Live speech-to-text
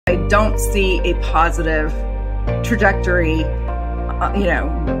I don't see a positive trajectory,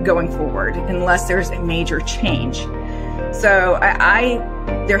 going forward unless there's a major change. So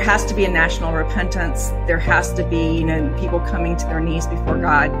there has to be a national repentance. There has to be, people coming to their knees before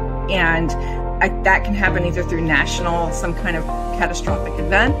God. And that can happen either through some kind of catastrophic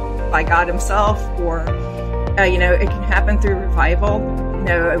event by God himself, or, it can happen through revival,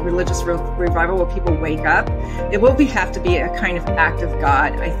 a religious revival where people wake up. It will have to be a kind of act of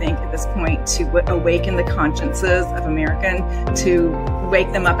God, I think, at this point, to awaken the consciences of American, to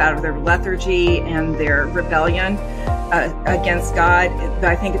wake them up out of their lethargy and their rebellion against God. But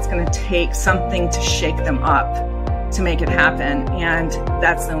I think it's going to take something to shake them up to make it happen, and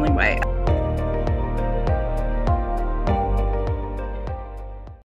that's the only way.